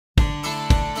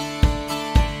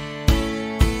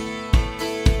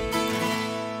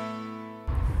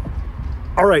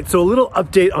All right, so a little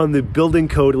update on the building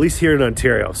code, at least here in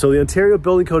Ontario. So the Ontario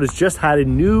Building Code has just had a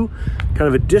new kind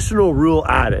of additional rule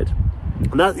added,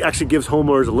 and that actually gives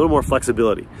homeowners a little more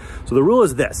flexibility. So the rule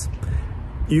is this: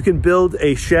 you can build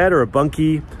a shed or a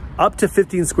bunkie up to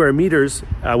 15 square meters,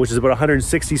 which is about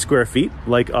 160 square feet,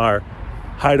 like our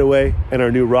Hideaway and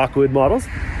our new Rockwood models.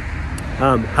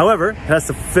 However, it has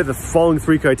to fit the following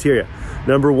three criteria.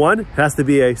 Number one, it has to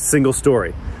be a single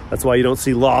story. That's why you don't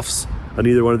see lofts on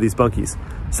either one of these bunkies.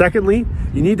 Secondly,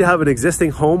 you need to have an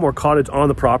existing home or cottage on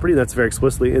the property. That's very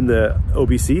explicitly in the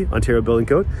OBC, Ontario Building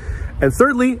Code. And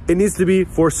thirdly, it needs to be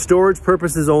for storage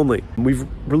purposes only. We've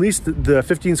released the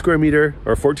 15 square meter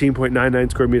or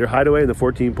 14.99 square meter Hideaway and the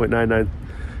 14.99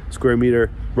 square meter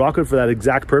Rockwood for that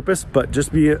exact purpose, but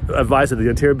just be advised that the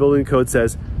Ontario Building Code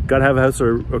says gotta have a house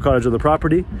or cottage on the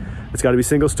property. It's got to be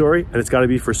single story, and it's got to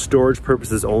be for storage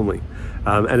purposes only.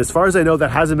 And as far as I know, that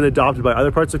hasn't been adopted by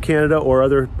other parts of Canada or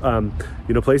other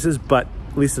places, but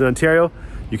at least in Ontario,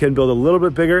 you can build a little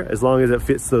bit bigger as long as it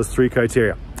fits those three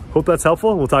criteria. Hope that's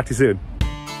helpful, and we'll talk to you soon.